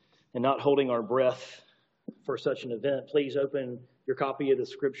and not holding our breath for such an event, please open your copy of the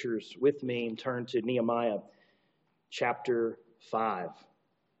scriptures with me and turn to Nehemiah chapter 5.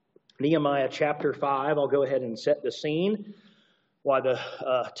 Nehemiah chapter 5, I'll go ahead and set the scene while the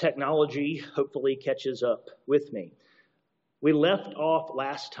technology hopefully catches up with me. We left off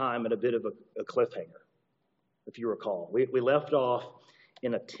last time at a bit of a cliffhanger, if you recall. We left off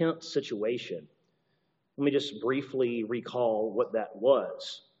in a tense situation. Let me just briefly recall what that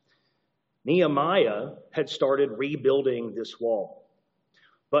was. Nehemiah had started rebuilding this wall.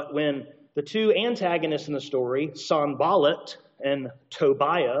 But when the two antagonists in the story, Sanballat and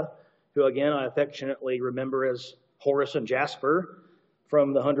Tobiah, who again I affectionately remember as Horace and Jasper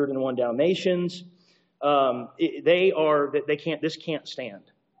from the 101 Dalmatians, this can't stand.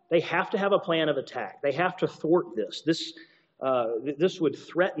 They have to have a plan of attack. They have to thwart this. This would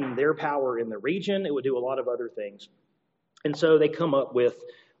threaten their power in the region. It would do a lot of other things. And so they come up with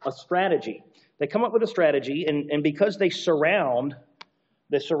a strategy. They come up with a strategy, and because they surrounded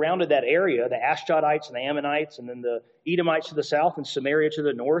that area, the Ashdodites and the Ammonites, and then the Edomites to the south and Samaria to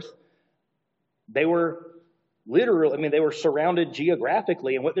the north, they were they were surrounded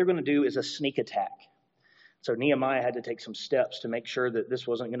geographically, and what they're going to do is a sneak attack. So Nehemiah had to take some steps to make sure that this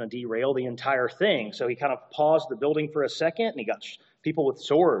wasn't going to derail the entire thing. So he kind of paused the building for a second, and he got people with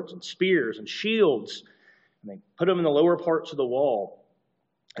swords and spears and shields, and they put them in the lower parts of the wall,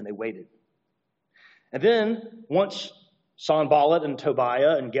 and they waited. And then once Sanballat and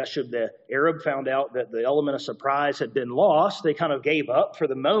Tobiah and Geshub the Arab found out that the element of surprise had been lost, they kind of gave up for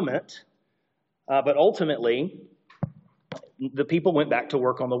the moment. But ultimately, the people went back to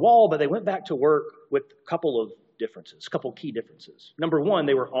work on the wall, but they went back to work with a couple of key differences. Number one,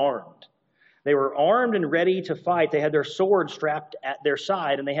 they were armed. They were armed and ready to fight. They had their swords strapped at their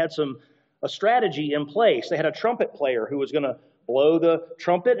side, and they had a strategy in place. They had a trumpet player who was going to blow the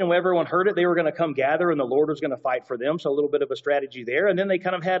trumpet, and when everyone heard it, they were going to come gather, and the Lord was going to fight for them. So a little bit of a strategy there. And then they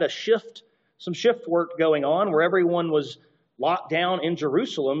kind of had some shift work going on where everyone was locked down in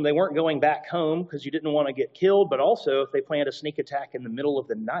Jerusalem. They weren't going back home because you didn't want to get killed, but also if they planned a sneak attack in the middle of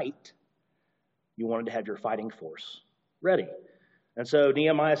the night, you wanted to have your fighting force ready. And so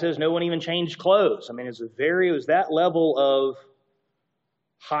Nehemiah says no one even changed clothes. I mean, it was that level of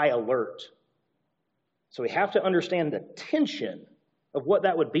high alert. So we have to understand the tension of what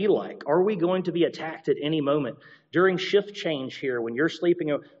that would be like. Are we going to be attacked at any moment? During shift change here, when you're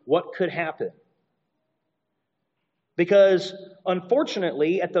sleeping, what could happen? Because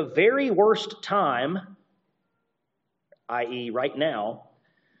unfortunately, at the very worst time, i.e. right now,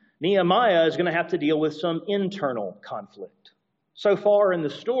 Nehemiah is going to have to deal with some internal conflict. So far in the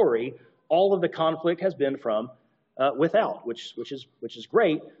story, all of the conflict has been from without, which is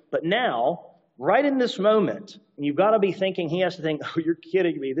great. But now, right in this moment, you've got to be thinking, he has to think, oh, you're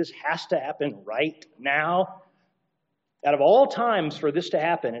kidding me. This has to happen right now. Out of all times for this to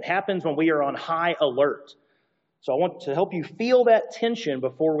happen, it happens when we are on high alert. So I want to help you feel that tension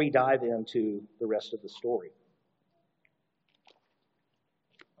before we dive into the rest of the story.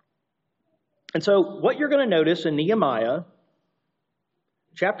 And so what you're going to notice in Nehemiah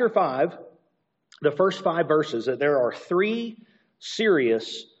chapter 5, the first 5 verses, that there are 3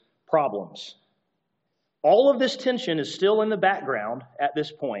 serious problems. All of this tension is still in the background at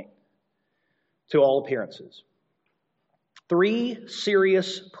this point, to all appearances. 3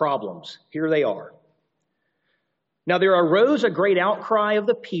 serious problems. Here they are. Now there arose a great outcry of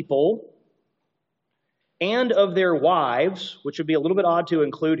the people and of their wives, which would be a little bit odd to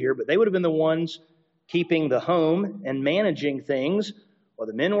include here, but they would have been the ones keeping the home and managing things while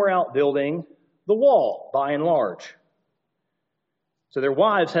the men were out building the wall, by and large. So their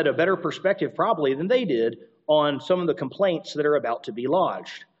wives had a better perspective probably than they did on some of the complaints that are about to be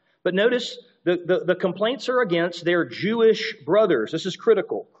lodged. But notice the complaints are against their Jewish brothers. This is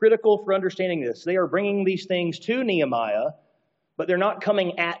critical for understanding this. They are bringing these things to Nehemiah, but they're not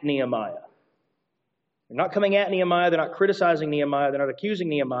coming at Nehemiah. They're not coming at Nehemiah. They're not criticizing Nehemiah. They're not accusing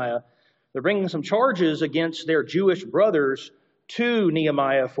Nehemiah. They're bringing some charges against their Jewish brothers to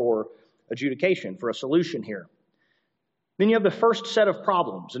Nehemiah for adjudication, for a solution here. Then you have the first set of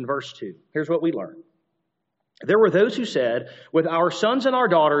problems in verse 2. Here's what we learn. There were those who said, with our sons and our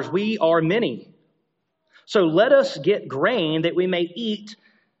daughters, we are many. So let us get grain that we may eat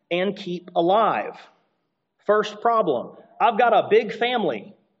and keep alive. First problem. I've got a big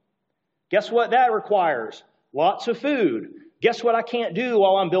family. Guess what that requires? Lots of food. Guess what I can't do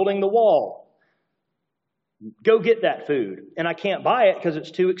while I'm building the wall? Go get that food. And I can't buy it because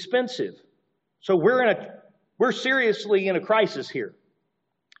it's too expensive. So we're seriously in a crisis here.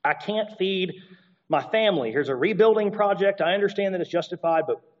 I can't feed my family. Here's a rebuilding project. I understand that it's justified,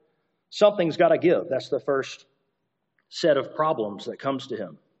 but Something's got to give. That's the first set of problems that comes to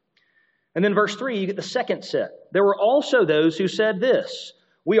him. And then verse 3, you get the second set. There were also those who said this: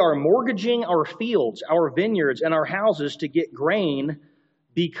 we are mortgaging our fields, our vineyards, and our houses to get grain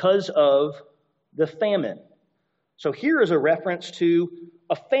because of the famine. So here is a reference to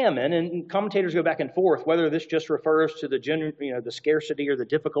a famine, and commentators go back and forth whether this just refers to the scarcity or the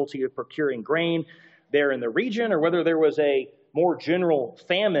difficulty of procuring grain there in the region, or whether there was a more general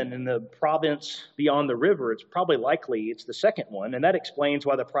famine in the province beyond the river. It's probably likely it's the second one, and that explains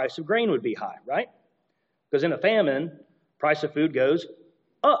why the price of grain would be high, right? Because in a famine, price of food goes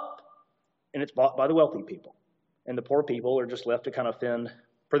up, and it's bought by the wealthy people, and the poor people are just left to kind of fend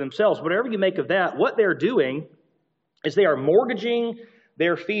for themselves. Whatever you make of that, what they're doing is they are mortgaging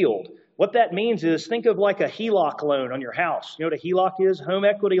their field. What that means is, think of like a HELOC loan on your house. You know what a HELOC is? Home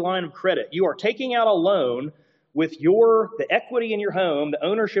equity line of credit. You are taking out a loan with the equity in your home, the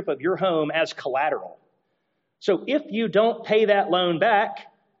ownership of your home as collateral. So if you don't pay that loan back,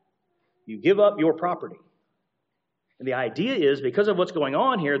 you give up your property. And the idea is, because of what's going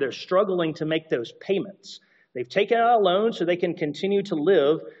on here, they're struggling to make those payments. They've taken out a loan so they can continue to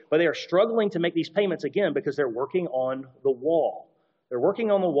live, but they are struggling to make these payments again because they're working on the wall. They're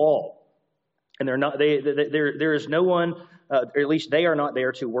working on the wall. And there is no one, or at least they are not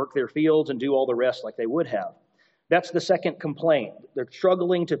there to work their fields and do all the rest like they would have. That's the second complaint. They're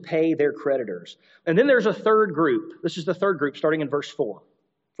struggling to pay their creditors. And then there's a third group. This is the third group starting in verse 4.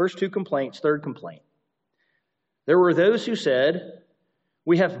 First two complaints, third complaint. There were those who said,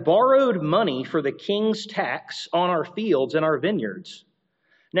 we have borrowed money for the king's tax on our fields and our vineyards.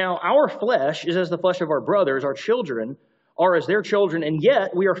 Now our flesh is as the flesh of our brothers, our children are as their children, and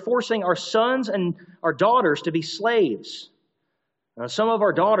yet we are forcing our sons and our daughters to be slaves. Now, some of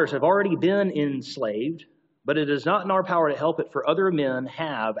our daughters have already been enslaved, but it is not in our power to help it, for other men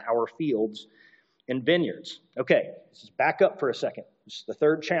have our fields and vineyards. Okay, let's just back up for a second. This is the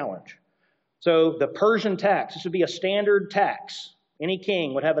third challenge. So the Persian tax, this would be a standard tax. Any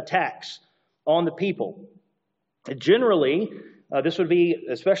king would have a tax on the people. Generally, this would be,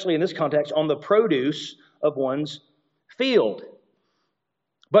 especially in this context, on the produce of one's field.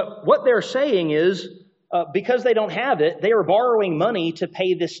 But what they're saying is, because they don't have it, they are borrowing money to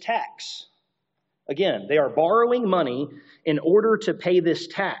pay this tax. Again, they are borrowing money in order to pay this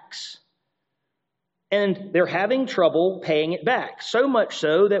tax. And they're having trouble paying it back. So much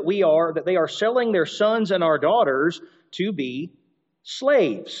so that they are selling their sons and our daughters to be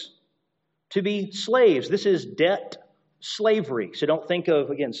slaves. To be slaves. This is debt slavery. So don't think of,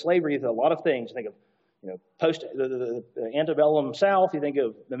 again, slavery is a lot of things. Think of, post the antebellum South. You think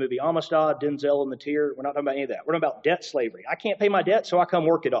of the movie Amistad, Denzel and the Tear. We're not talking about any of that. We're talking about debt slavery. I can't pay my debt, so I come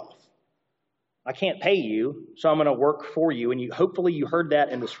work it off. I can't pay you, so I'm going to work for you. And hopefully you heard that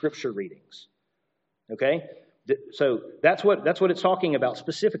in the scripture readings. Okay? So that's what it's talking about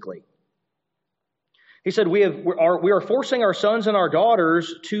specifically. He said, we are forcing our sons and our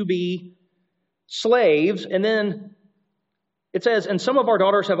daughters to be slaves. And then it says, and some of our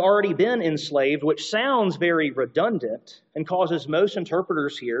daughters have already been enslaved, which sounds very redundant and causes most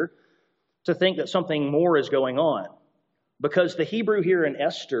interpreters here to think that something more is going on. Because the Hebrew here in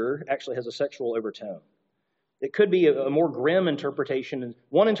Esther actually has a sexual overtone. It could be a more grim interpretation.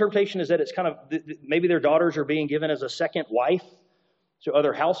 One interpretation is that it's kind of, maybe their daughters are being given as a second wife to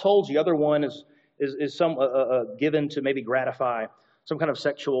other households. The other one is some given to maybe gratify some kind of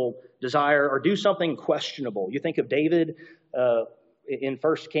sexual desire or do something questionable. You think of David in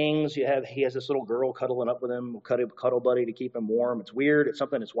 1 Kings. He has this little girl cuddling up with him, cuddle buddy to keep him warm. It's weird. It's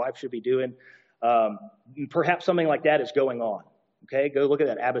something his wife should be doing. Perhaps something like that is going on. Okay, go look at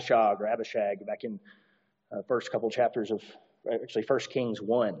that Abishag back in first couple chapters of actually 1 Kings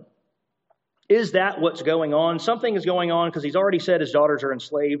 1. Is that what's going on? Something is going on because he's already said his daughters are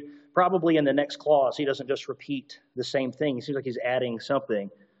enslaved. Probably in the next clause, he doesn't just repeat the same thing. It seems like he's adding something.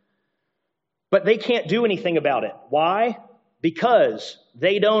 But they can't do anything about it. Why? Because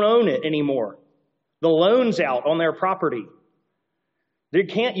they don't own it anymore. The loan's out on their property. You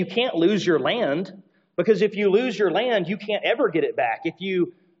can't lose your land, because if you lose your land, you can't ever get it back. If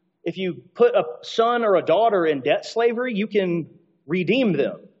you put a son or a daughter in debt slavery, you can redeem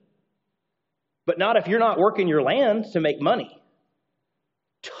them. But not if you're not working your land to make money.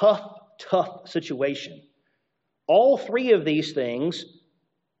 Tough situation. All three of these things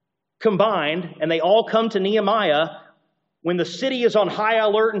combined, and they all come to Nehemiah when the city is on high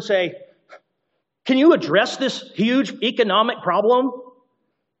alert and say, can you address this huge economic problem?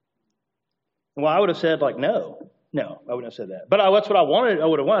 Well, I would have said, no, I wouldn't have said that. But that's what I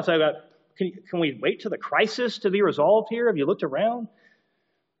would have wanted to say about, can we wait till the crisis to be resolved here? Have you looked around?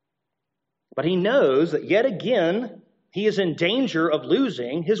 But he knows that yet again, he is in danger of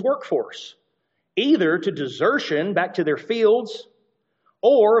losing his workforce, either to desertion back to their fields,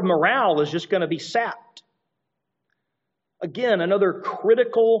 or morale is just going to be sapped. Again, another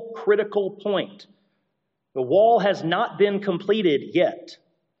critical point. The wall has not been completed yet.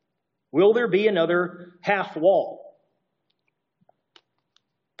 Will there be another half wall?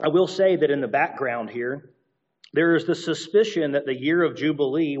 I will say that in the background here, there is the suspicion that the year of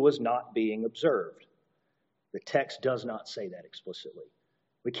Jubilee was not being observed. The text does not say that explicitly.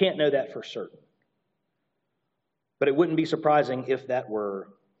 We can't know that for certain. But it wouldn't be surprising if that were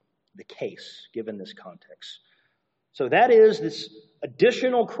the case, given this context. So that is this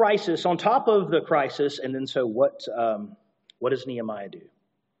additional crisis on top of the crisis. And then so what does Nehemiah do?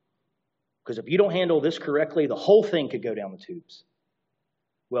 Because if you don't handle this correctly, the whole thing could go down the tubes.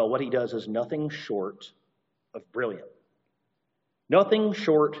 Well, what he does is nothing short of brilliant. Nothing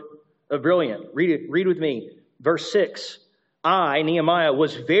short of brilliant. Read with me. Verse 6. I, Nehemiah,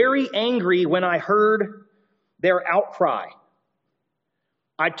 was very angry when I heard their outcry.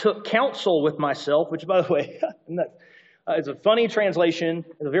 I took counsel with myself, which, by the way, it's a funny translation.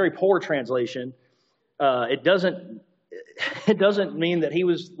 It's a very poor translation. It doesn't mean that he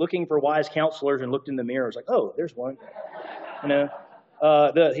was looking for wise counselors and looked in the mirror and was like, oh, there's one.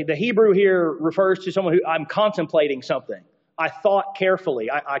 The Hebrew here refers to someone who, I'm contemplating something. I thought carefully.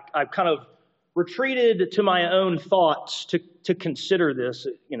 I kind of retreated to my own thoughts to consider this,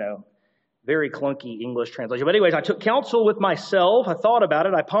 very clunky English translation. But anyways, I took counsel with myself. I thought about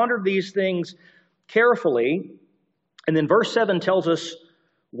it. I pondered these things carefully. And then verse 7 tells us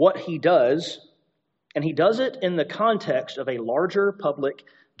what he does. And he does it in the context of a larger public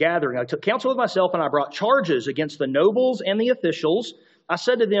gathering. I took counsel with myself and I brought charges against the nobles and the officials. I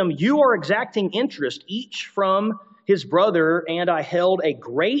said to them, you are exacting interest, each from his brother, and I held a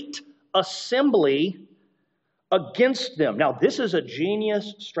great assembly against them. Now, this is a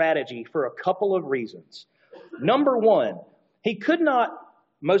genius strategy for a couple of reasons. Number one, he could not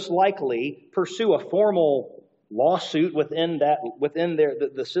most likely pursue a formal lawsuit within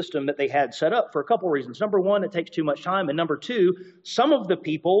the system that they had set up for a couple of reasons. Number one, it takes too much time. And number two, some of the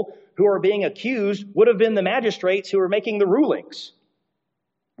people who are being accused would have been the magistrates who are making the rulings.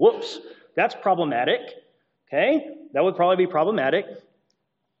 Whoops, that's problematic. Okay, that would probably be problematic.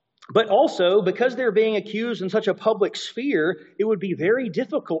 But also, because they're being accused in such a public sphere, it would be very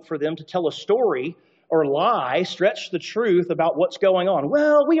difficult for them to tell a story or lie, stretch the truth about what's going on.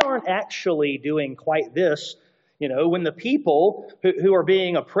 Well, we aren't actually doing quite this, when the people who are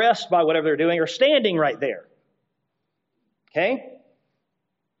being oppressed by whatever they're doing are standing right there. Okay?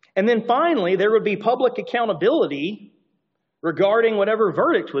 And then finally, there would be public accountability regarding whatever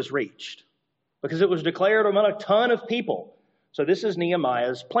verdict was reached, because it was declared among a ton of people. So this is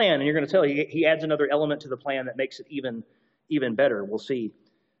Nehemiah's plan, and you're going to tell he adds another element to the plan that makes it even better. We'll see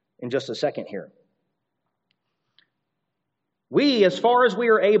in just a second here. We, as far as we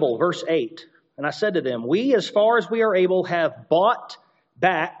are able, verse 8, and I said to them, we, as far as we are able, have bought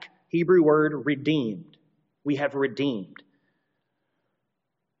back, Hebrew word, redeemed. We have redeemed.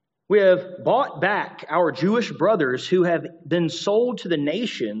 We have bought back our Jewish brothers who have been sold to the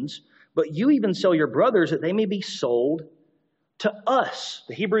nations, but you even sell your brothers that they may be sold to us.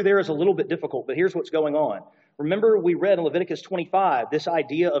 The Hebrew there is a little bit difficult, but here's what's going on. Remember, we read in Leviticus 25, this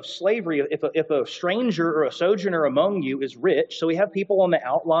idea of slavery, if a stranger or a sojourner among you is rich, so we have people on the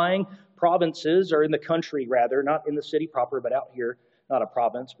outlying provinces, or in the country rather, not in the city proper, but out here, not a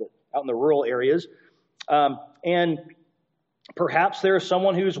province, but out in the rural areas. And perhaps there is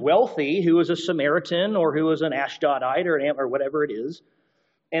someone who's wealthy, who is a Samaritan, or who is an Ashdodite, or whatever it is,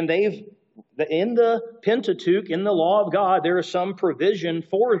 and in the Pentateuch, in the law of God, there is some provision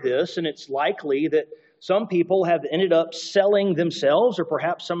for this, and it's likely that some people have ended up selling themselves or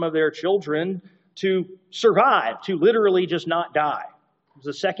perhaps some of their children to survive, to literally just not die. It's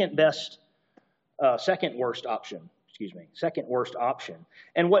the second worst option.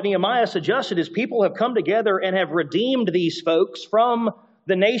 And what Nehemiah suggested is people have come together and have redeemed these folks from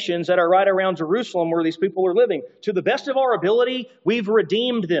the nations that are right around Jerusalem where these people are living. To the best of our ability, we've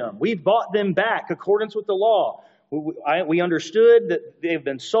redeemed them. We've bought them back in accordance with the law. We understood that they've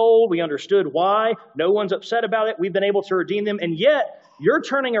been sold. We understood why. No one's upset about it. We've been able to redeem them. And yet, you're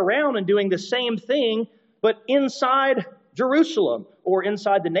turning around and doing the same thing, but inside Jerusalem or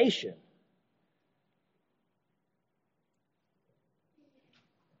inside the nation.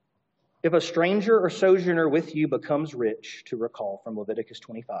 If a stranger or sojourner with you becomes rich, to recall from Leviticus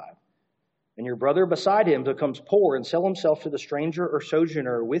 25, and your brother beside him becomes poor and sell himself to the stranger or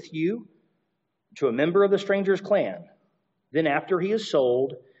sojourner with you, to a member of the stranger's clan, then after he is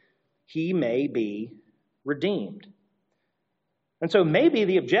sold, he may be redeemed. And so maybe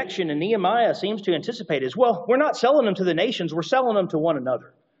the objection in Nehemiah seems to anticipate is, well, we're not selling them to the nations, we're selling them to one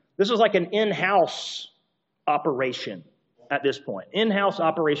another. This is like an in-house operation at this point. In-house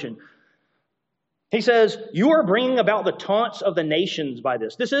operation. He says, you are bringing about the taunts of the nations by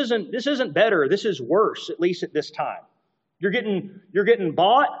this. This isn't better, this is worse, at least at this time. You're getting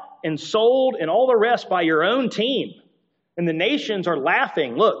bought and sold and all the rest by your own team. And the nations are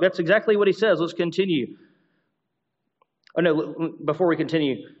laughing. Look, that's exactly what he says. Let's continue. Oh no, before we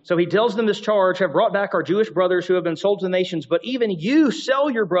continue. So he tells them this charge, have brought back our Jewish brothers who have been sold to the nations, but even you sell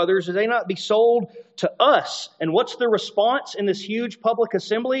your brothers, that they not be sold to us. And what's the response in this huge public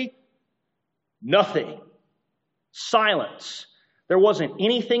assembly? Nothing. Silence. There wasn't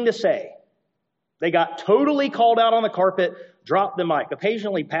anything to say. They got totally called out on the carpet, dropped the mic.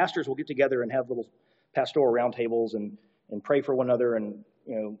 Occasionally, pastors will get together and have little pastoral roundtables and pray for one another and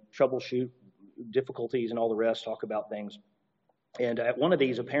troubleshoot difficulties and all the rest, talk about things. And at one of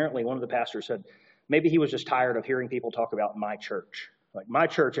these, apparently, one of the pastors said, maybe he was just tired of hearing people talk about my church. Like, my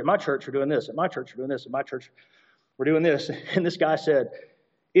church, at my church, we're doing this. At my church, we're doing this. At my church, we're doing this. And this guy said,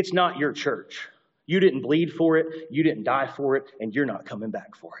 it's not your church. You didn't bleed for it. You didn't die for it. And you're not coming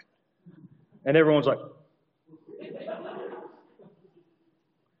back for it. And everyone's like,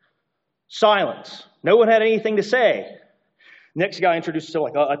 silence. No one had anything to say. Next guy introduced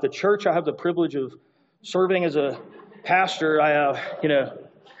himself like, at the church, I have the privilege of serving as a pastor.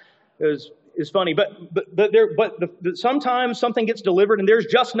 It's funny, but sometimes something gets delivered and there's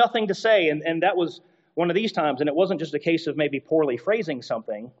just nothing to say, and that was one of these times. And it wasn't just a case of maybe poorly phrasing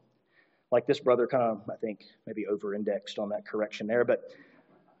something, like this brother kind of, I think, maybe over-indexed on that correction there. But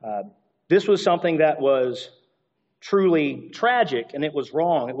this was something that was truly tragic, and it was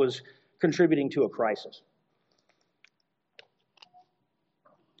wrong. It was contributing to a crisis.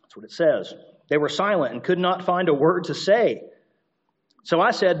 That's what it says. They were silent and could not find a word to say. So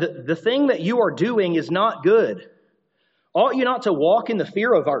I said, the thing that you are doing is not good. Ought you not to walk in the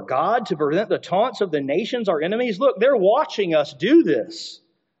fear of our God to prevent the taunts of the nations, our enemies? Look, they're watching us do this.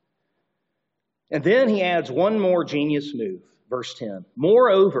 And then he adds one more genius move, verse 10.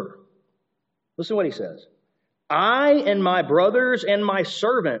 Moreover, listen to what he says. I and my brothers and my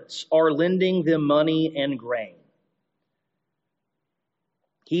servants are lending them money and grain.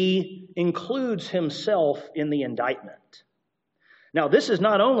 He includes himself in the indictment. Now, this is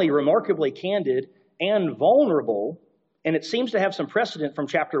not only remarkably candid and vulnerable, and it seems to have some precedent from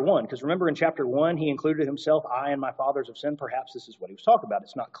chapter 1, because remember in chapter 1, he included himself, I and my fathers have sinned. Perhaps this is what he was talking about.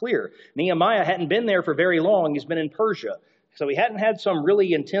 It's not clear. Nehemiah hadn't been there for very long. He's been in Persia. So he hadn't had some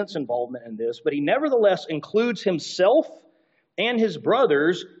really intense involvement in this, but he nevertheless includes himself and his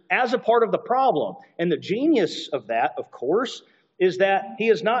brothers as a part of the problem. And the genius of that, of course, is that he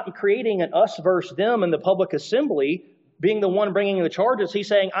is not creating an us versus them in the public assembly, being the one bringing the charges. He's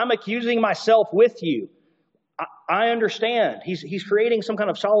saying, I'm accusing myself with you. I understand. He's creating some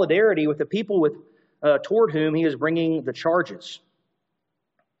kind of solidarity with the people toward whom he is bringing the charges.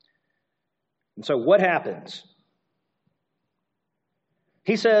 And so what happens?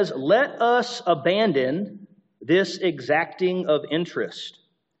 He says, let us abandon this exacting of interest.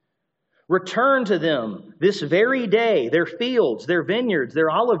 Return to them this very day their fields, their vineyards, their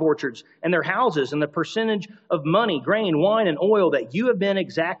olive orchards, and their houses, and the percentage of money, grain, wine, and oil that you have been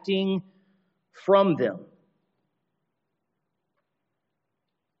exacting from them.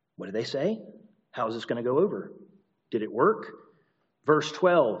 What did they say? How is this going to go over? Did it work? Verse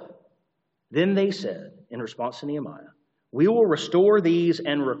 12. Then they said, in response to Nehemiah, we will restore these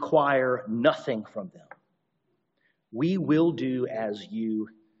and require nothing from them. We will do as you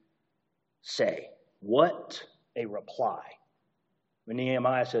say. What a reply. When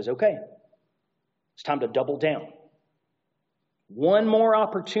Nehemiah says, okay, it's time to double down. One more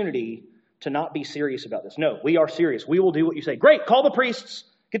opportunity to not be serious about this. No, we are serious. We will do what you say. Great, call the priests.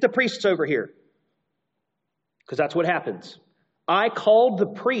 Get the priests over here. Because that's what happens. I called the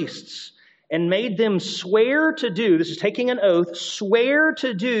priests and made them swear to do, this is taking an oath, swear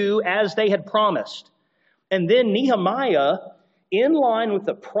to do as they had promised. And then Nehemiah, in line with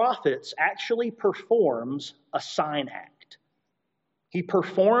the prophets, actually performs a sign act. He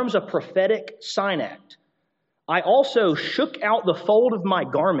performs a prophetic sign act. I also shook out the fold of my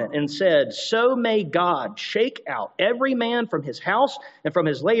garment and said, so may God shake out every man from his house and from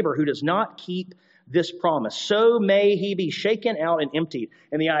his labor who does not keep this promise. So may he be shaken out and emptied.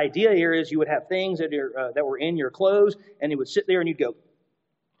 And the idea here is you would have things that were in your clothes, and it would sit there and you'd go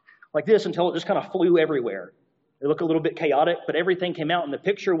like this until it just kind of flew everywhere. They look a little bit chaotic, but everything came out. And the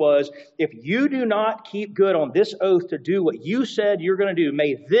picture was, if you do not keep good on this oath to do what you said you're going to do,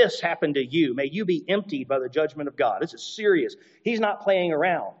 may this happen to you. May you be emptied by the judgment of God. This is serious. He's not playing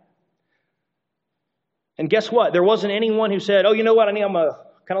around. And guess what? There wasn't anyone who said, oh, you know what? I'm going to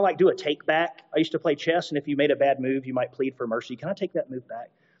kind of like do a take back. I used to play chess, and if you made a bad move, you might plead for mercy. Can I take that move back?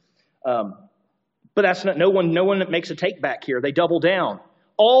 But that's not, no one makes a take back here. They double down.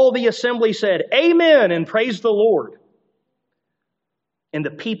 All the assembly said, amen, and praised the Lord. And the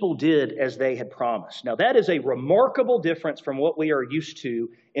people did as they had promised. Now, that is a remarkable difference from what we are used to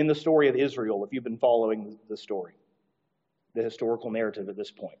in the story of Israel, if you've been following the story, the historical narrative at this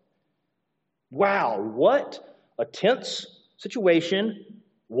point. Wow, what a tense situation.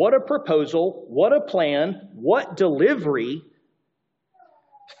 What a proposal. What a plan. What delivery.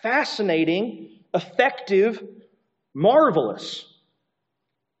 Fascinating, effective, marvelous.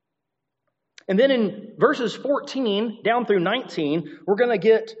 And then in verses 14 down through 19, we're going to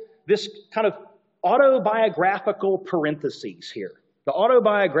get this kind of autobiographical parentheses here. The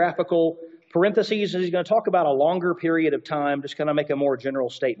autobiographical parentheses is he's going to talk about a longer period of time, just kind of make a more general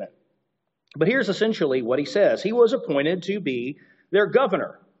statement. But here's essentially what he says. He was appointed to be their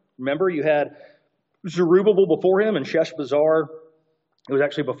governor. Remember, you had Zerubbabel before him and Sheshbazzar. It was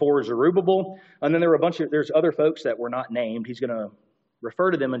actually before Zerubbabel. And then there were there's other folks that were not named. He's going to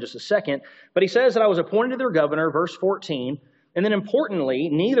refer to them in just a second. But he says that I was appointed to their governor, verse 14. And then importantly,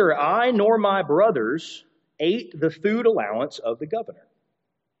 neither I nor my brothers ate the food allowance of the governor.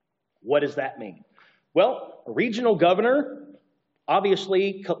 What does that mean? Well, a regional governor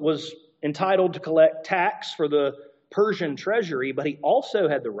obviously was entitled to collect tax for the Persian treasury, but he also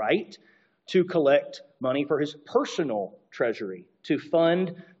had the right to collect money for his personal treasury, to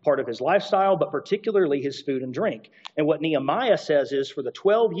fund part of his lifestyle, but particularly his food and drink. And what Nehemiah says is, for the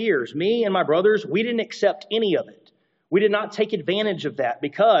 12 years, me and my brothers, we didn't accept any of it. We did not take advantage of that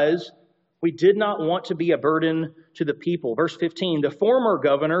because we did not want to be a burden to the people. Verse 15, the former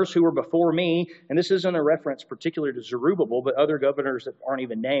governors who were before me, and this isn't a reference particular to Zerubbabel, but other governors that aren't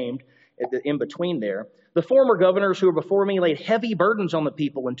even named in between there. The former governors who were before me laid heavy burdens on the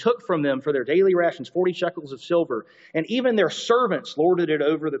people and took from them for their daily rations 40 shekels of silver, and even their servants lorded it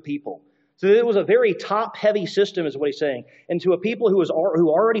over the people. So it was a very top-heavy system, is what he's saying. And to a people who are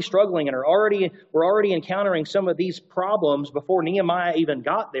already struggling and were already encountering some of these problems before Nehemiah even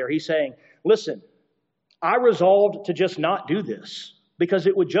got there, he's saying, listen, I resolved to just not do this because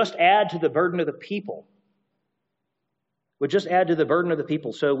it would just add to the burden of the people. Would just add to the burden of the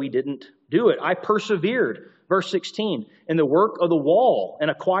people, so we didn't do it. I persevered, verse 16, in the work of the wall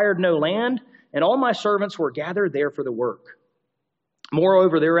and acquired no land, and all my servants were gathered there for the work.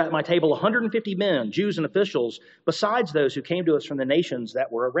 Moreover, there were at my table 150 men, Jews and officials, besides those who came to us from the nations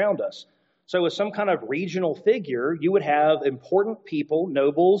that were around us. So as some kind of regional figure, you would have important people,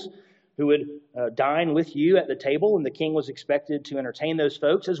 nobles, who would dine with you at the table, and the king was expected to entertain those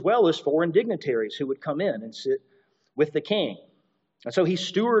folks, as well as foreign dignitaries who would come in and sit with the king. And so he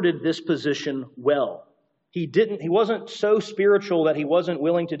stewarded this position well. He wasn't so spiritual that he wasn't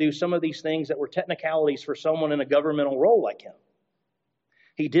willing to do some of these things that were technicalities for someone in a governmental role like him.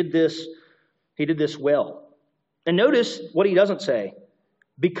 He did this well. And notice what he doesn't say.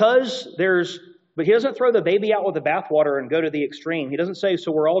 But he doesn't throw the baby out with the bathwater and go to the extreme. He doesn't say,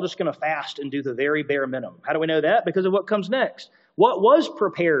 so we're all just going to fast and do the very bare minimum. How do we know that? Because of what comes next. What was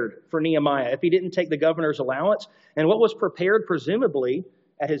prepared for Nehemiah if he didn't take the governor's allowance? And what was prepared presumably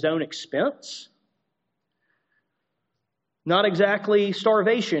at his own expense? Not exactly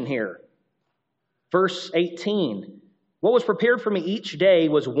starvation here. Verse 18. What was prepared for me each day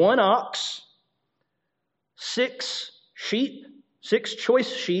was 1 ox, 6 sheep, 6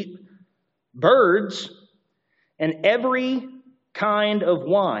 choice sheep, birds, and every kind of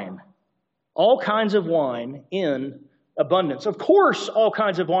wine. All kinds of wine in abundance. Of course, all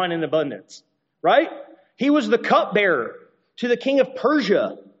kinds of wine in abundance, right? He was the cupbearer to the king of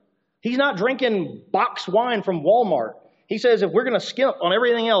Persia. He's not drinking box wine from Walmart. He says if we're going to skimp on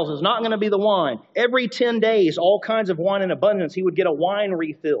everything else, it's not going to be the wine. Every 10 days, all kinds of wine in abundance. He would get a wine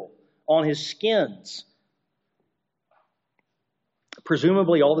refill on his skins.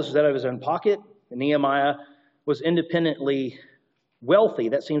 Presumably, all this is out of his own pocket. And Nehemiah was independently wealthy.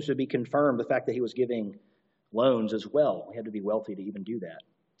 That seems to be confirmed, the fact that he was giving loans as well. He had to be wealthy to even do that.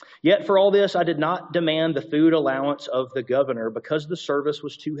 Yet for all this, I did not demand the food allowance of the governor because the service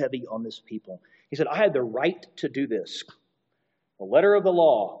was too heavy on this people. He said, I had the right to do this. The letter of the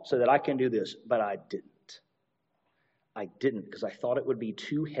law so that I can do this, but I didn't. I didn't because I thought it would be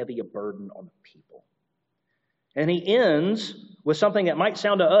too heavy a burden on the people. And he ends with something that might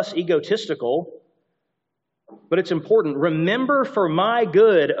sound to us egotistical, But it's important. Remember for my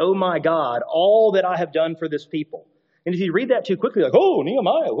good, oh my God, all that I have done for this people. And if you read that too quickly, like, oh,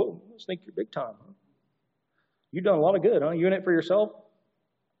 Nehemiah, whoa, let's think you're big time. Huh? You've done a lot of good, huh? You in it for yourself?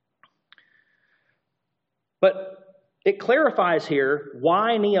 But it clarifies here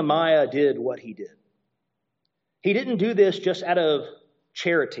why Nehemiah did what he did. He didn't do this just out of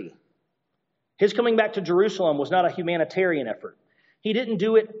charity. His coming back to Jerusalem was not a humanitarian effort. He didn't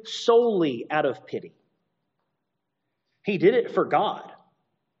do it solely out of pity. He did it for God.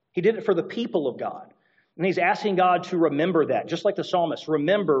 He did it for the people of God. And he's asking God to remember that, just like the psalmist.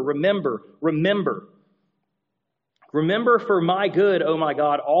 Remember, remember, remember. Remember for my good, oh my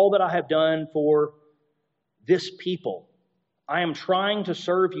God, all that I have done for this people. I am trying to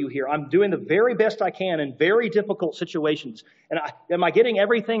serve you here. I'm doing the very best I can in very difficult situations. And am I getting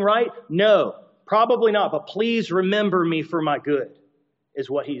everything right? No, probably not. But please remember me for my good, is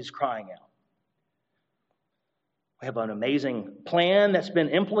what he's crying out. We have an amazing plan that's been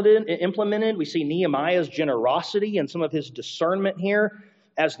implemented. We see Nehemiah's generosity and some of his discernment here.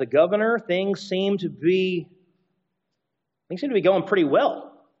 As the governor, things seem to be going pretty well.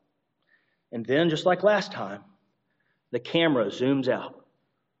 And then, just like last time, the camera zooms out.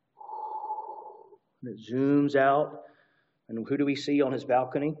 And it zooms out. And who do we see on his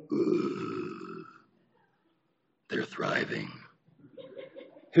balcony? They're thriving.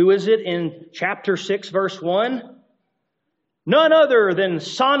 Who is it in chapter 6, verse 1? None other than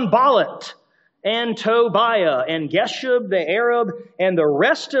Sanballat and Tobiah and Geshub the Arab and the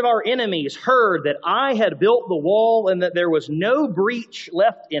rest of our enemies heard that I had built the wall and that there was no breach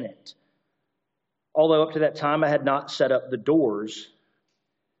left in it. Although up to that time I had not set up the doors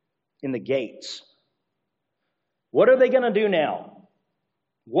in the gates. What are they going to do now?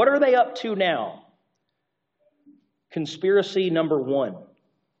 What are they up to now? Conspiracy number one.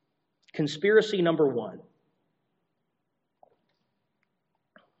 Conspiracy number one.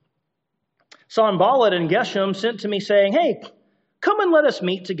 Sanballat and Geshem sent to me saying, hey, come and let us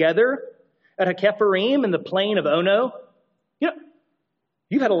meet together at Hakepharim in the plain of Ono. You know,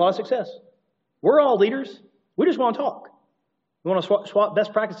 you've had a lot of success. We're all leaders. We just want to talk. We want to swap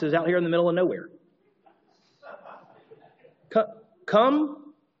best practices out here in the middle of nowhere.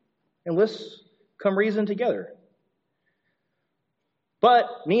 Come and let's come reason together. But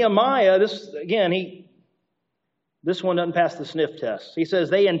Nehemiah, this one doesn't pass the sniff test. He says,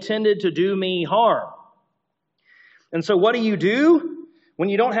 they intended to do me harm. And so what do? When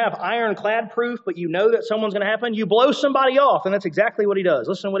you don't have ironclad proof, but you know that someone's going to happen, you blow somebody off. And that's exactly what he does.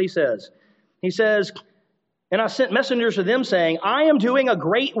 Listen to what he says. He says, and I sent messengers to them saying, I am doing a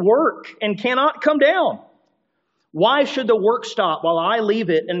great work and cannot come down. Why should the work stop while I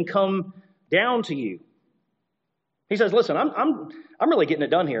leave it and come down to you? He says, listen, I'm really getting it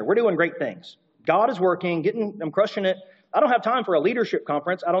done here. We're doing great things. God is working, I'm crushing it. I don't have time for a leadership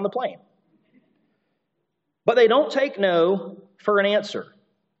conference out on the plain. But they don't take no for an answer.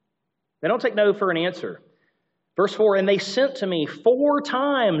 They don't take no for an answer. Verse 4, and they sent to me 4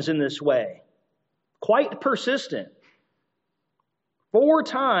 times in this way. Quite persistent. 4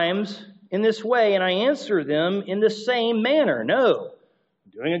 times in this way, and I answered them in the same manner. No,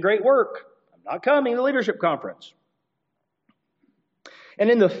 I'm doing a great work. I'm not coming to the leadership conference. And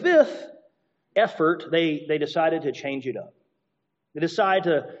in the 5th effort, they decided to change it up. They decided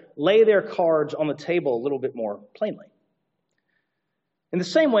to lay their cards on the table a little bit more plainly. In the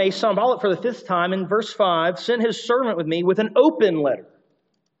same way, Sanballat for the 5th time in verse 5 sent his servant with me with an open letter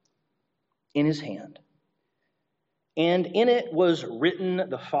in his hand. And in it was written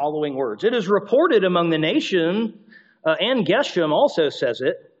the following words. It is reported among the nation, and Geshem also says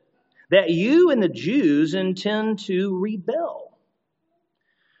it, that you and the Jews intend to rebel.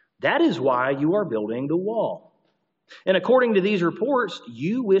 That is why you are building the wall. And according to these reports,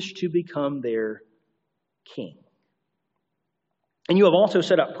 you wish to become their king. And you have also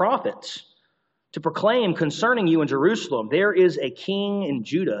set up prophets to proclaim concerning you in Jerusalem, there is a king in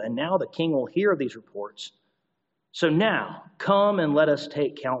Judah, and now the king will hear of these reports. So now, come and let us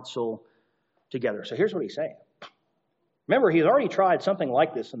take counsel together. So here's what he's saying. Remember, he's already tried something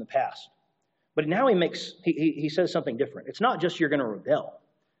like this in the past. But now he says something different. It's not just you're going to rebel.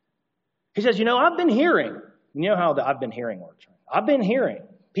 He says, I've been hearing. You know how the I've been hearing works. Right? I've been hearing.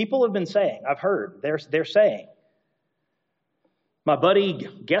 People have been saying. I've heard. They're saying. My buddy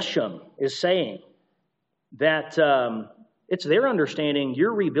Geshem is saying that it's their understanding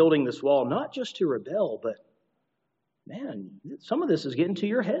you're rebuilding this wall not just to rebel, but, man, some of this is getting to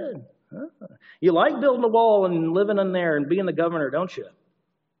your head. Huh? You like building a wall and living in there and being the governor, don't you?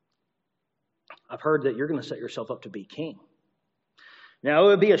 I've heard that you're going to set yourself up to be king. Now, it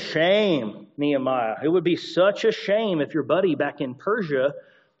would be a shame, Nehemiah. It would be such a shame if your buddy back in Persia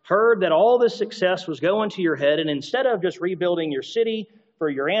heard that all this success was going to your head, and instead of just rebuilding your city for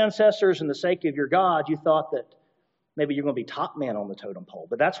your ancestors and the sake of your God, you thought that maybe you're going to be top man on the totem pole.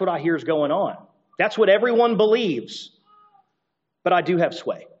 But that's what I hear is going on. That's what everyone believes. But I do have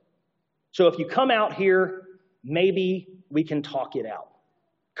sway. So if you come out here, maybe we can talk it out.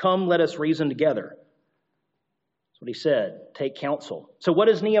 Come, let us reason together. That's what he said. Take counsel. So what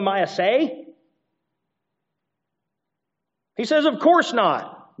does Nehemiah say? He says, of course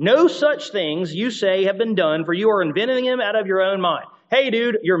not. No such things, you say, have been done, for you are inventing them out of your own mind. Hey,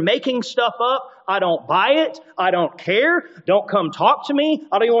 dude, you're making stuff up. I don't buy it. I don't care. Don't come talk to me.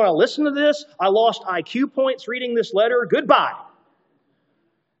 I don't even want to listen to this. I lost IQ points reading this letter. Goodbye.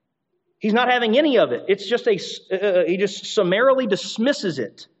 He's not having any of it. It's just he just summarily dismisses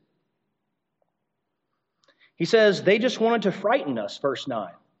it. He says, they just wanted to frighten us, verse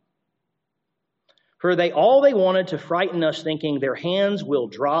 9. For they wanted to frighten us, thinking their hands will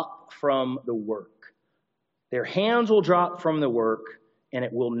drop from the work. Their hands will drop from the work, and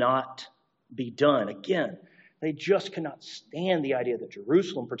it will not be done. Again, they just cannot stand the idea that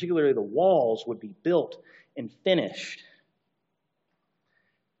Jerusalem, particularly the walls, would be built and finished.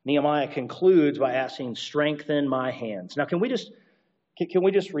 Nehemiah concludes by asking, strengthen my hands. Now, can we just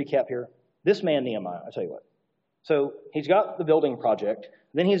recap here? This man, Nehemiah, I'll tell you what. So he's got the building project.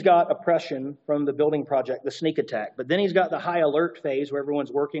 Then he's got oppression from the building project, the sneak attack. But then he's got the high alert phase where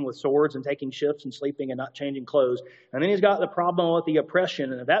everyone's working with swords and taking shifts and sleeping and not changing clothes. And then he's got the problem with the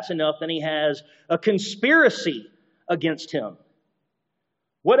oppression. And if that's enough, then he has a conspiracy against him.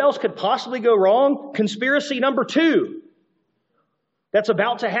 What else could possibly go wrong? Conspiracy number 2. That's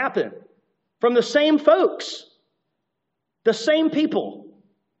about to happen from the same folks, the same people.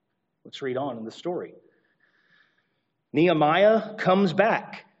 Let's read on in the story. Nehemiah comes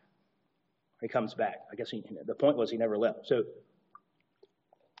back. He comes back. I guess the point was he never left. So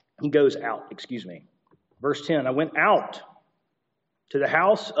he goes out, Verse 10, I went out to the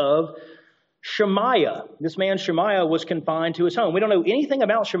house of Shemaiah. This man Shemaiah was confined to his home. We don't know anything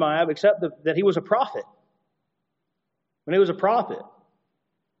about Shemaiah except that he was a prophet. When he was a prophet.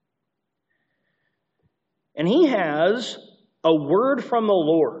 And he has a word from the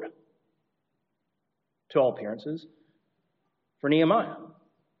Lord, to all appearances, for Nehemiah.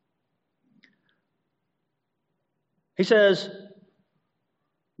 He says,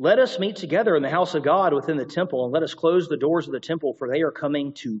 let us meet together in the house of God within the temple, and let us close the doors of the temple, for they are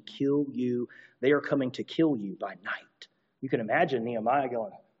coming to kill you. They are coming to kill you by night. You can imagine Nehemiah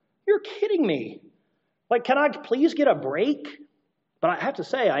going, you're kidding me. Like, can I please get a break? But I have to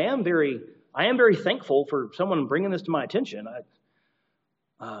say, I am very thankful for someone bringing this to my attention.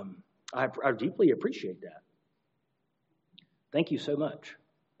 I deeply appreciate that. Thank you so much.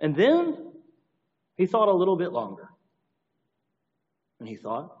 And then he thought a little bit longer. And he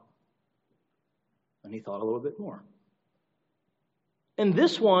thought a little bit more. And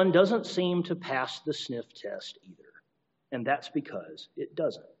this one doesn't seem to pass the sniff test either. And that's because it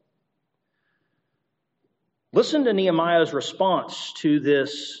doesn't. Listen to Nehemiah's response to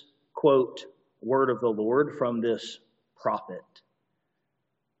this, quote, word of the Lord from this prophet.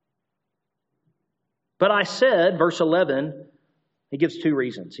 But I said, verse 11, he gives 2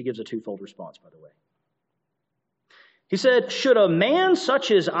 reasons. He gives a twofold response, by the way. He said, should a man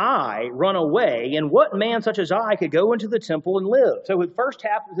such as I run away, and what man such as I could go into the temple and live? So the first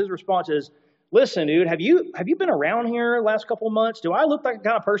half of his response is, listen, dude, have you been around here the last couple of months? Do I look like the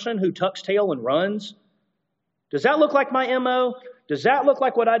kind of person who tucks tail and runs? Does that look like my MO? Does that look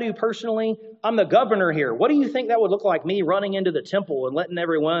like what I do personally? I'm the governor here. What do you think that would look like, me running into the temple and letting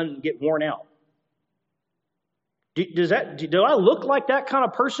everyone get worn out? Do I look like that kind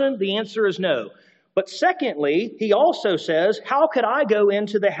of person? The answer is no. But secondly, he also says, how could I go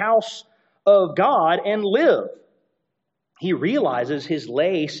into the house of God and live? He realizes his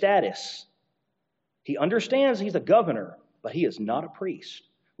lay status. He understands he's a governor, but he is not a priest.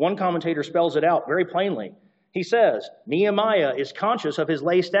 One commentator spells it out very plainly. He says, Nehemiah is conscious of his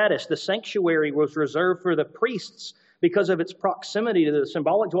lay status. The sanctuary was reserved for the priests because of its proximity to the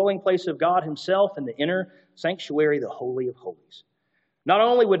symbolic dwelling place of God himself and the inner sanctuary, the Holy of Holies. Not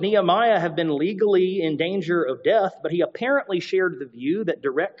only would Nehemiah have been legally in danger of death, but he apparently shared the view that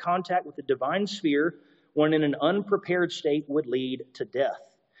direct contact with the divine sphere when in an unprepared state would lead to death.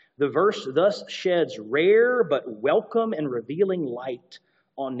 The verse thus sheds rare but welcome and revealing light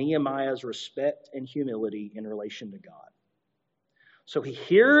on Nehemiah's respect and humility in relation to God. So he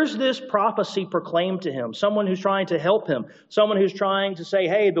hears this prophecy proclaimed to him, someone who's trying to help him, someone who's trying to say,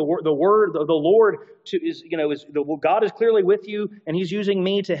 hey, the word of the Lord God is clearly with you, and he's using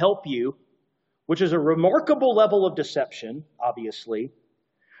me to help you, which is a remarkable level of deception, obviously.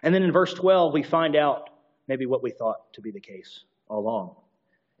 And then in verse 12, we find out maybe what we thought to be the case all along.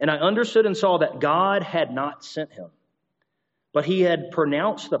 And I understood and saw that God had not sent him, but he had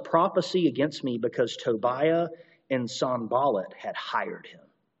pronounced the prophecy against me because Tobiah and Sanballat had hired him.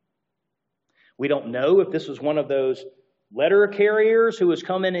 We don't know if this was one of those letter carriers who was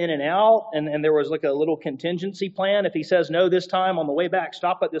coming in and out, and there was like a little contingency plan. If he says no this time, on the way back,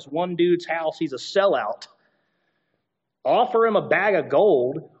 stop at this one dude's house. He's a sellout. Offer him a bag of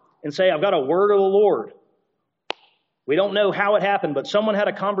gold and say, I've got a word of the Lord. We don't know how it happened, but someone had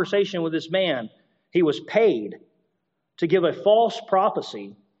a conversation with this man. He was paid to give a false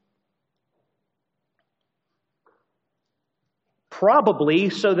prophecy,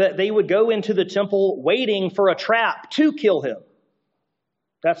 probably so that they would go into the temple waiting for a trap to kill him.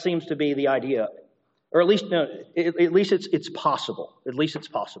 That seems to be the idea. Or at least it's possible. At least it's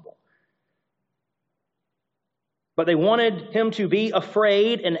possible. But they wanted him to be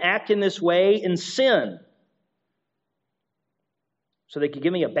afraid and act in this way and sin, so they could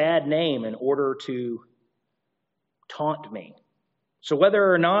give me a bad name in order to taunt me. So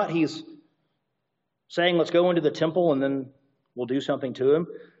whether or not he's saying, let's go into the temple and then we'll do something to him,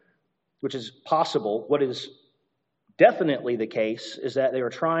 which is possible, what is definitely the case is that they were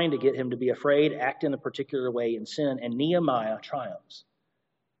trying to get him to be afraid, act in a particular way, and sin, and Nehemiah triumphs.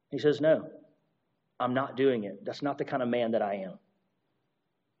 He says, no, I'm not doing it. That's not the kind of man that I am.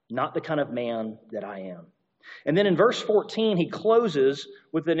 Not the kind of man that I am. And then in verse 14, he closes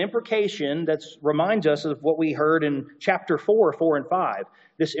with an imprecation that reminds us of what we heard in chapter 4, 4 and 5,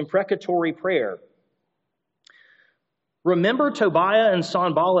 this imprecatory prayer. Remember Tobiah and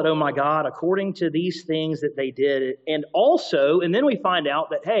Sanballat, oh my God, according to these things that they did. And also, and then we find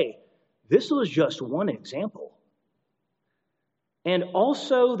out that, hey, this was just one example. And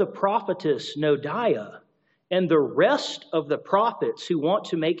also the prophetess Noadiah and the rest of the prophets who want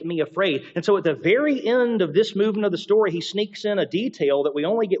to make me afraid. And so at the very end of this movement of the story, he sneaks in a detail that we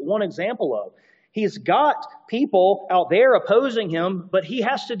only get one example of. He's got people out there opposing him, but he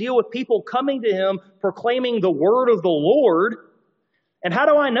has to deal with people coming to him proclaiming the word of the Lord. And how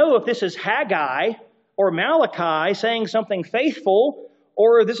do I know if this is Haggai or Malachi saying something faithful,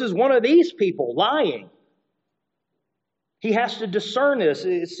 or this is one of these people lying? He has to discern this.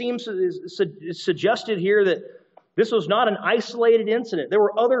 It seems it's suggested here that this was not an isolated incident. There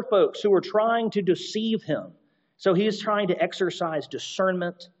were other folks who were trying to deceive him. So he is trying to exercise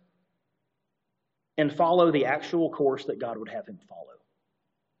discernment and follow the actual course that God would have him follow.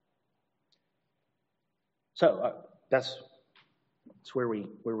 So that's where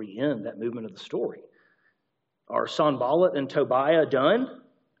we end that movement of the story. Are Sanballat and Tobiah done?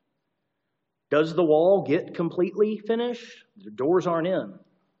 Does the wall get completely finished? The doors aren't in.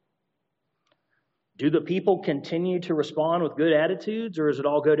 Do the people continue to respond with good attitudes, or does it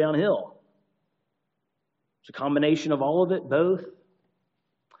all go downhill? It's a combination of all of it, both.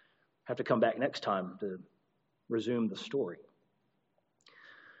 Have to come back next time to resume the story.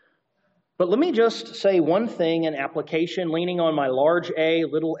 But let me just say one thing in application, leaning on my large A,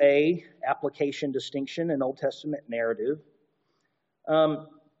 little a application distinction in Old Testament narrative.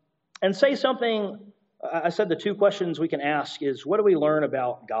 And say something. I said the two questions we can ask is, what do we learn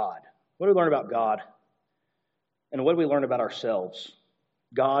about God? What do we learn about God? And what do we learn about ourselves?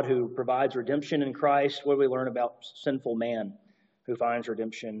 God who provides redemption in Christ. What do we learn about sinful man who finds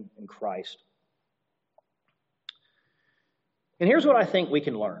redemption in Christ? And here's what I think we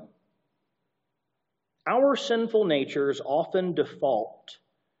can learn. Our sinful natures often default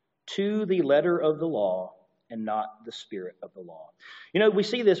to the letter of the law and not the spirit of the law. You know, we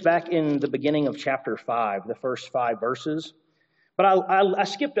see this back in the beginning of chapter 5, the first 5 verses. But I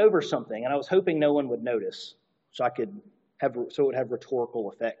skipped over something, and I was hoping no one would notice, so it would have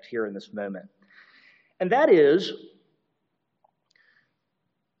rhetorical effect here in this moment. And that is,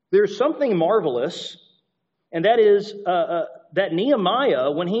 there's something marvelous, and that is that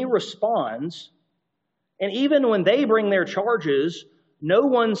Nehemiah, when he responds, and even when they bring their charges, no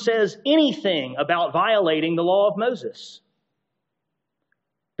one says anything about violating the law of Moses.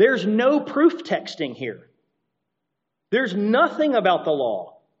 There's no proof texting here. There's nothing about the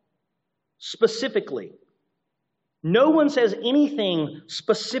law specifically. No one says anything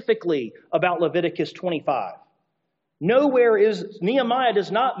specifically about Leviticus 25. Nehemiah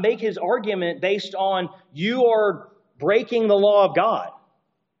does not make his argument based on you are breaking the law of God.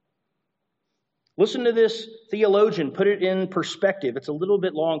 Listen to this theologian put it in perspective. It's a little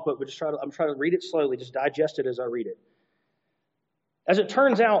bit long quote, but I'm trying to read it slowly, just digest it as I read it. As it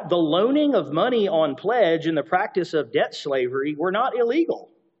turns out, the loaning of money on pledge and the practice of debt slavery were not illegal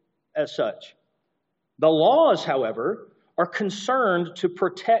as such. The laws, however, are concerned to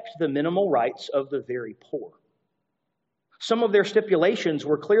protect the minimal rights of the very poor. Some of their stipulations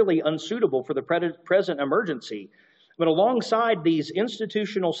were clearly unsuitable for the present emergency, but alongside these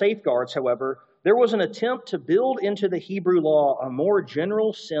institutional safeguards, however, there was an attempt to build into the Hebrew law a more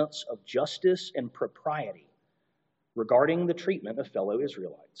general sense of justice and propriety regarding the treatment of fellow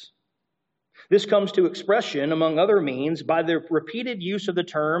Israelites. This comes to expression, among other means, by the repeated use of the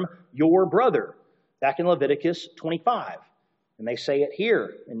term your brother, back in Leviticus 25. And they say it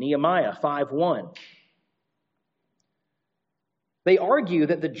here in Nehemiah 5:1. They argue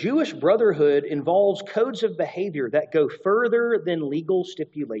that the Jewish brotherhood involves codes of behavior that go further than legal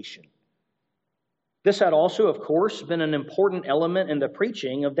stipulation. This had also, of course, been an important element in the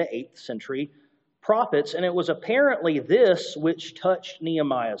preaching of the 8th century prophets, and it was apparently this which touched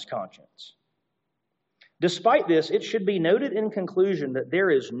Nehemiah's conscience. Despite this, it should be noted in conclusion that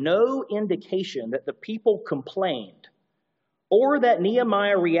there is no indication that the people complained or that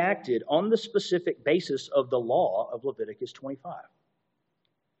Nehemiah reacted on the specific basis of the law of Leviticus 25.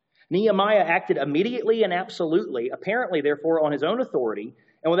 Nehemiah acted immediately and absolutely, apparently, therefore, on his own authority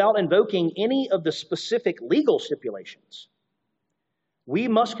and without invoking any of the specific legal stipulations. We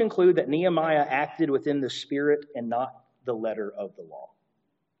must conclude that Nehemiah acted within the spirit and not the letter of the law.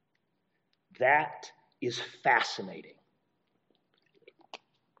 That is fascinating.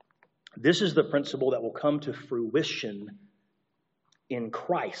 This is the principle that will come to fruition in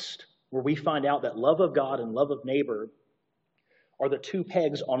Christ, where we find out that love of God and love of neighbor are the two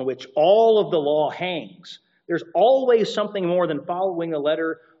pegs on which all of the law hangs. There's always something more than following the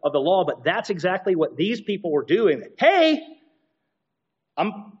letter of the law, but that's exactly what these people were doing. Hey,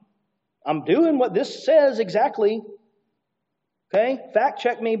 I'm doing what this says exactly. Okay? Fact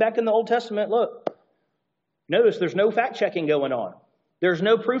check me back in the Old Testament. Look, notice there's no fact checking going on. There's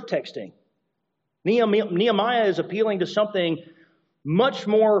no proof texting. Nehemiah is appealing to something much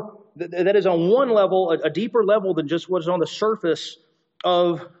more that is on one level, a deeper level than just what is on the surface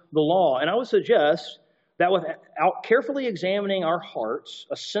of the law. And I would suggest that without carefully examining our hearts,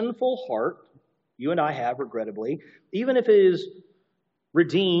 a sinful heart, you and I have, regrettably, even if it is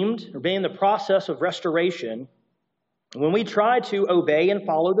redeemed or being in the process of restoration, when we try to obey and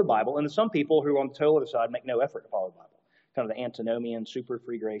follow the Bible, and some people who are on the total other side make no effort to follow the Bible, kind of the antinomian, super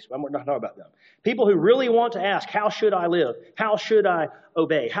free grace. I'm not talking about them. People who really want to ask, how should I live? How should I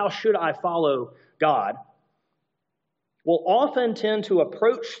obey? How should I follow God? Will often tend to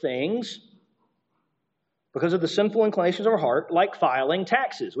approach things because of the sinful inclinations of our heart, like filing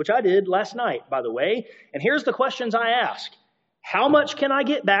taxes, which I did last night, by the way. And here's the questions I ask. How much can I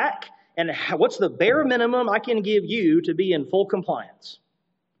get back? And what's the bare minimum I can give you to be in full compliance?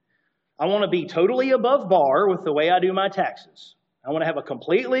 I want to be totally above bar with the way I do my taxes. I want to have a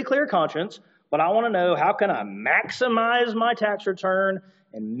completely clear conscience, but I want to know how can I maximize my tax return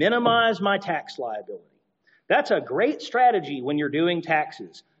and minimize my tax liability. That's a great strategy when you're doing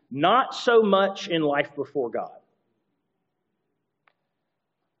taxes, not so much in life before God.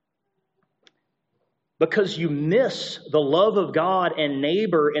 Because you miss the love of God and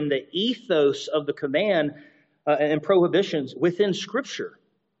neighbor and the ethos of the command and prohibitions within Scripture.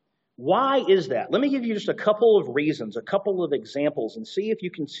 Why is that? Let me give you just a couple of reasons, a couple of examples, and see if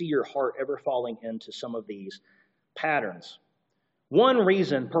you can see your heart ever falling into some of these patterns. One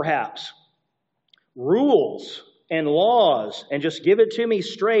reason, perhaps, rules and laws, and just give it to me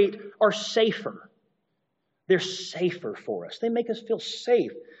straight, are safer. They're safer for us. They make us feel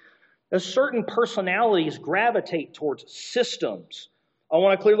safe. As certain personalities gravitate towards systems. I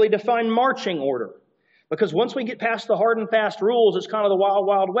want to clearly define marching order. Because once we get past the hard and fast rules, it's kind of the wild,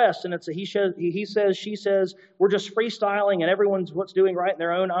 wild west. And it's a he says, she says, we're just freestyling and everyone's what's doing right in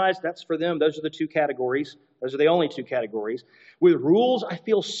their own eyes. That's for them. Those are the two categories. Those are the only two categories. With rules, I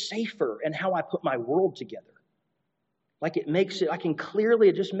feel safer in how I put my world together. Like it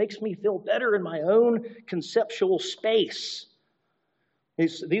just makes me feel better in my own conceptual space.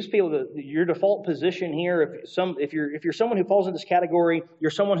 These people, your default position here, if you're someone who falls in this category,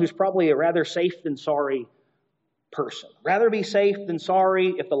 you're someone who's probably a rather safe than sorry person. Rather be safe than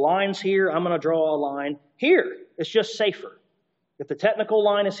sorry. If the line's here, I'm going to draw a line here. It's just safer. If the technical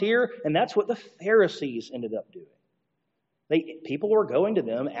line is here, and that's what the Pharisees ended up doing. People were going to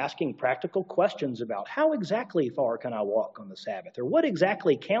them asking practical questions about how exactly far can I walk on the Sabbath? Or what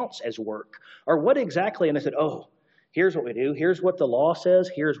exactly counts as work? Or what exactly, and they said, oh, Here's what we do. Here's what the law says.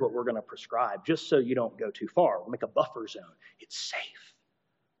 Here's what we're going to prescribe, just so you don't go too far. We'll make a buffer zone. It's safe.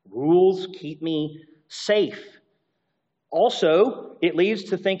 Rules keep me safe. Also, it leads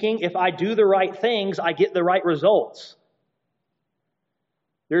to thinking if I do the right things, I get the right results.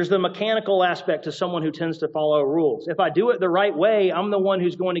 There's the mechanical aspect to someone who tends to follow rules. If I do it the right way, I'm the one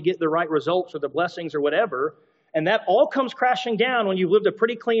who's going to get the right results or the blessings or whatever. And that all comes crashing down when you've lived a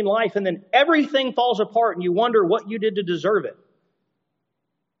pretty clean life and then everything falls apart and you wonder what you did to deserve it.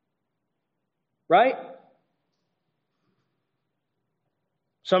 Right?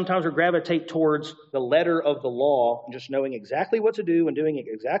 Sometimes we gravitate towards the letter of the law and just knowing exactly what to do and doing it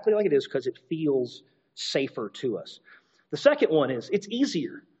exactly like it is because it feels safer to us. The second one is it's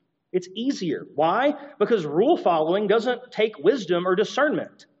easier. It's easier. Why? Because rule following doesn't take wisdom or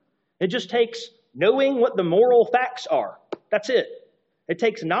discernment. It just takes knowing what the moral facts are. That's it. It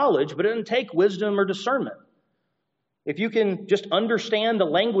takes knowledge, but it doesn't take wisdom or discernment. If you can just understand the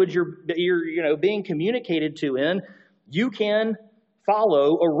language you're being communicated to in, you can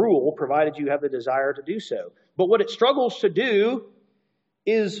follow a rule, provided you have the desire to do so. But what it struggles to do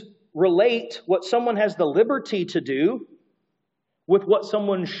is relate what someone has the liberty to do with what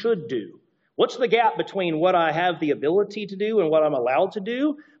someone should do. What's the gap between what I have the ability to do and what I'm allowed to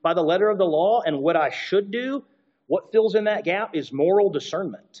do by the letter of the law and what I should do? What fills in that gap is moral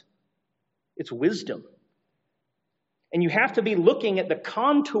discernment. It's wisdom. And you have to be looking at the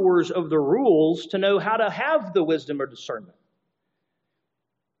contours of the rules to know how to have the wisdom or discernment.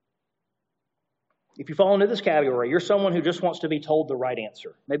 If you fall into this category, you're someone who just wants to be told the right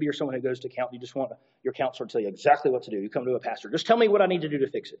answer. Maybe you're someone who goes to counsel. You just want your counselor to tell you exactly what to do. You come to a pastor. Just tell me what I need to do to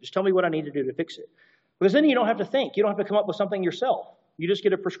fix it. Just tell me what I need to do to fix it. Because then you don't have to think. You don't have to come up with something yourself. You just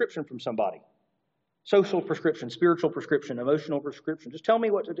get a prescription from somebody. Social prescription, spiritual prescription, emotional prescription. Just tell me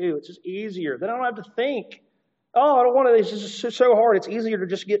what to do. It's just easier. Then I don't have to think. Oh, I don't want to. This is just so hard. It's easier to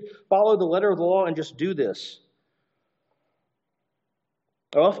just follow the letter of the law and just do this.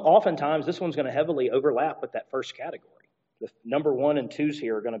 Oftentimes, this one's going to heavily overlap with that first category. The number 1 and 2s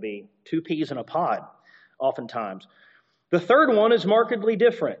here are going to be 2 peas in a pod, oftentimes. The third one is markedly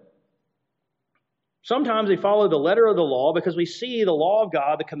different. Sometimes we follow the letter of the law because we see the law of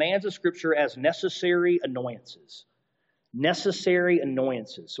God, the commands of Scripture, as necessary annoyances. Necessary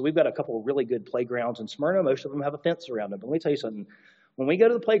annoyances. So we've got a couple of really good playgrounds in Smyrna. Most of them have a fence around them. But let me tell you something. When we go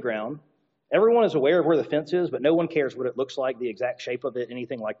to the playground, everyone is aware of where the fence is, but no one cares what it looks like, the exact shape of it,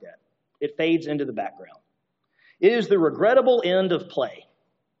 anything like that. It fades into the background. It is the regrettable end of play.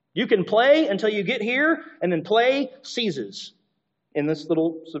 You can play until you get here, and then play ceases in this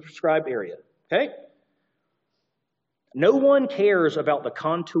little subscribed area. Okay? No one cares about the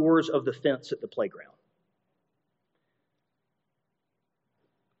contours of the fence at the playground.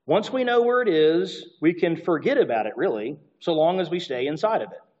 Once we know where it is, we can forget about it, really, so long as we stay inside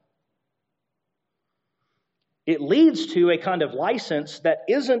of it. It leads to a kind of license that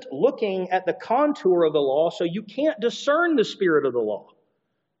isn't looking at the contour of the law, so you can't discern the spirit of the law.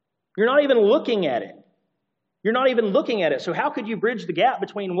 You're not even looking at it. You're not even looking at it. So how could you bridge the gap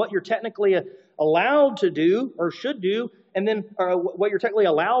between what you're technically allowed to do or should do, and then what you're technically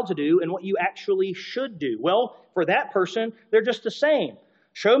allowed to do and what you actually should do? Well, for that person, they're just the same.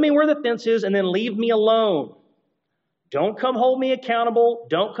 Show me where the fence is and then leave me alone. Don't come hold me accountable.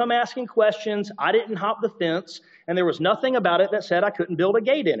 Don't come asking questions. I didn't hop the fence, and there was nothing about it that said I couldn't build a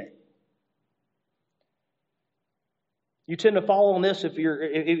gate in it. You tend to fall on this if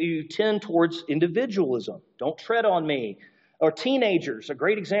you tend towards individualism. Don't tread on me. Or teenagers, a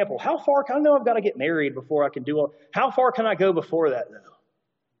great example. How far can I know I've got to get married before I can do all? How far can I go before that,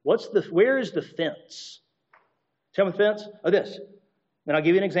 though? Where is the fence? Tell me the fence? Oh, this. And I'll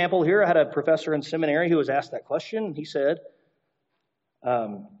give you an example here. I had a professor in seminary who was asked that question. He said,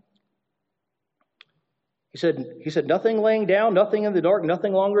 nothing laying down, nothing in the dark,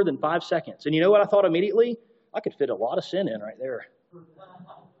 nothing longer than 5 seconds. And you know what I thought immediately? I could fit a lot of sin in right there.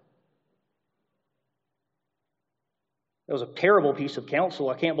 That was a terrible piece of counsel.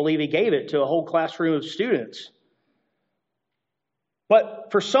 I can't believe he gave it to a whole classroom of students. But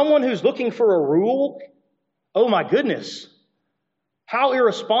for someone who's looking for a rule, oh my goodness. How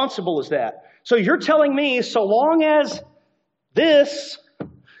irresponsible is that? So you're telling me so long as this,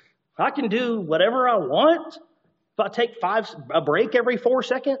 I can do whatever I want if I take a break every 4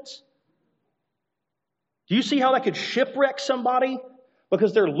 seconds? Do you see how that could shipwreck somebody?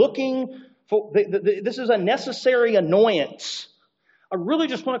 Because they're looking for, this is a necessary annoyance. I really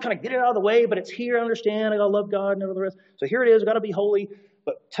just want to kind of get it out of the way, but it's here, I understand, I got to love God and all the rest. So here it is, I've got to be holy.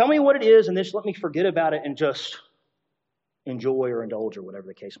 But tell me what it is and then just let me forget about it and just enjoy or indulge or whatever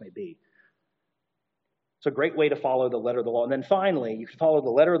the case may be. It's a great way to follow the letter of the law. And then finally, you can follow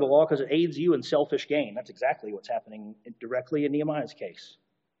the letter of the law because it aids you in selfish gain. That's exactly what's happening directly in Nehemiah's case.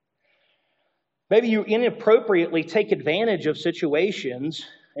 Maybe you inappropriately take advantage of situations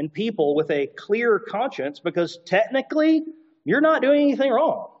and people with a clear conscience because technically you're not doing anything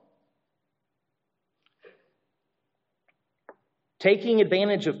wrong. Taking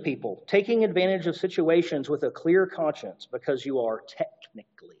advantage of people, taking advantage of situations with a clear conscience because you are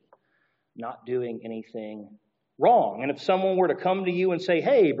technically not doing anything wrong. And if someone were to come to you and say,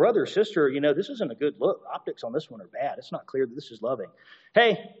 hey, brother, sister, this isn't a good look. Optics on this one are bad. It's not clear that this is loving.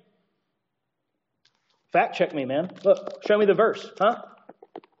 Hey, fact check me, man. Look, show me the verse, huh?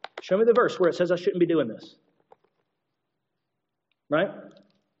 Show me the verse where it says I shouldn't be doing this. Right?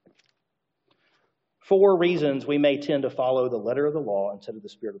 4 reasons we may tend to follow the letter of the law instead of the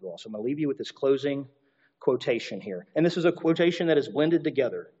spirit of the law. So I'm going to leave you with this closing quotation here. And this is a quotation that is blended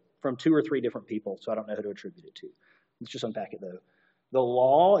together from 2 or 3 different people, so I don't know who to attribute it to. Let's just unpack it, though. The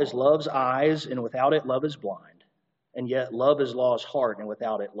law is love's eyes, and without it, love is blind. And yet, love is law's heart, and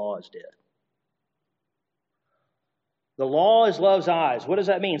without it, law is dead. The law is love's eyes. What does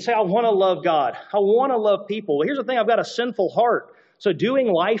that mean? Say, I want to love God. I want to love people. Well, here's the thing. I've got a sinful heart. So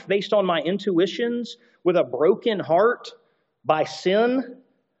doing life based on my intuitions with a broken heart by sin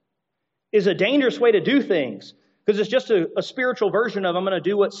is a dangerous way to do things because it's just a spiritual version of I'm going to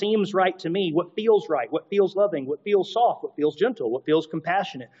do what seems right to me, what feels right, what feels loving, what feels soft, what feels gentle, what feels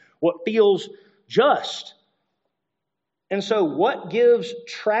compassionate, what feels just. And so what gives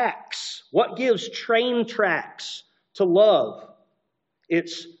tracks? What gives train tracks to love?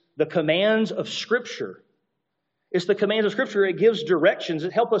 It's the commands of Scripture. It's the commands of Scripture. It gives directions.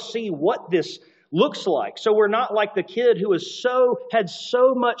 It helps us see what this looks like. So we're not like the kid who had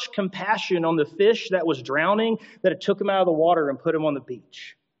so much compassion on the fish that was drowning that it took him out of the water and put him on the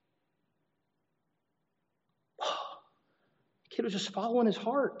beach. The kid was just following his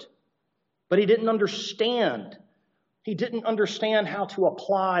heart. But he didn't understand. He didn't understand how to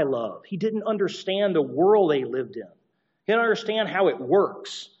apply love. He didn't understand the world they lived in. He didn't understand how it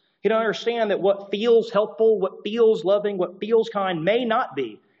works. He didn't understand that what feels helpful, what feels loving, what feels kind may not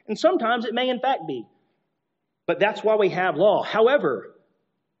be. And sometimes it may in fact be. But that's why we have law. However,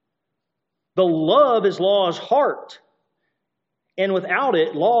 the love is law's heart. And without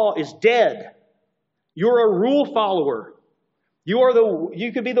it, law is dead. You're a rule follower.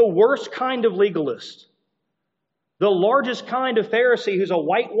 You could be the worst kind of legalist. The largest kind of Pharisee who's a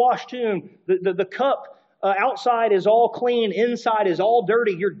whitewashed tomb. The cup outside is all clean, inside is all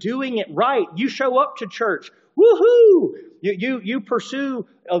dirty. You're doing it right. You show up to church. Woohoo! You pursue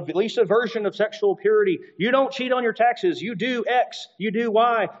at least a version of sexual purity. You don't cheat on your taxes. You do X. You do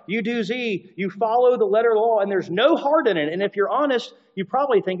Y. You do Z. You follow the letter of the law, and there's no heart in it. And if you're honest, you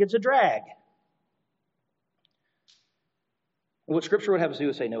probably think it's a drag. And what Scripture would have us do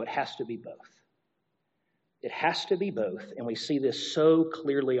is say, no, it has to be both. It has to be both, and we see this so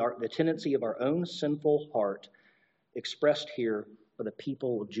clearly, the tendency of our own sinful heart expressed here for the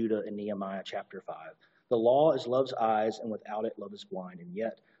people of Judah in Nehemiah chapter 5. The law is love's eyes, and without it, love is blind. And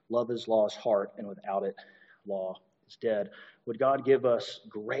yet, love is law's heart, and without it, law is dead. Would God give us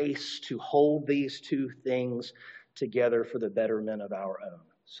grace to hold these 2 things together for the betterment of our own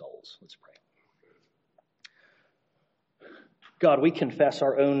souls? Let's pray. God, we confess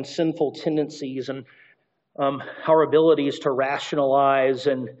our own sinful tendencies and our abilities to rationalize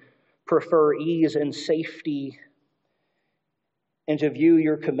and prefer ease and safety and to view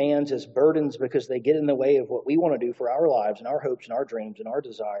your commands as burdens because they get in the way of what we want to do for our lives and our hopes and our dreams and our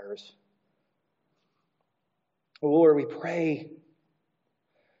desires. Lord, we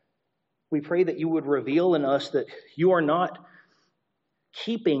pray that you would reveal in us that you are not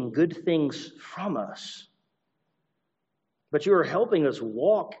keeping good things from us, but you are helping us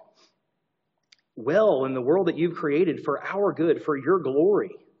walk well in the world that you've created for our good, for your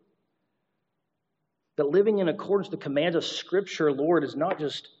glory. That living in accordance with the commands of Scripture, Lord, is not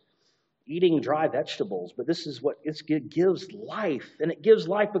just eating dry vegetables, but this is what it gives life. And it gives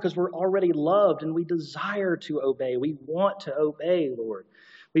life because we're already loved and we desire to obey. We want to obey, Lord.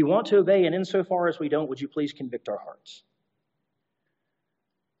 We want to obey, and insofar as we don't, would you please convict our hearts?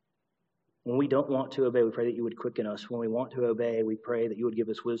 When we don't want to obey, we pray that you would quicken us. When we want to obey, we pray that you would give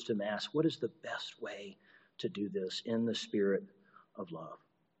us wisdom to ask, what is the best way to do this in the spirit of love?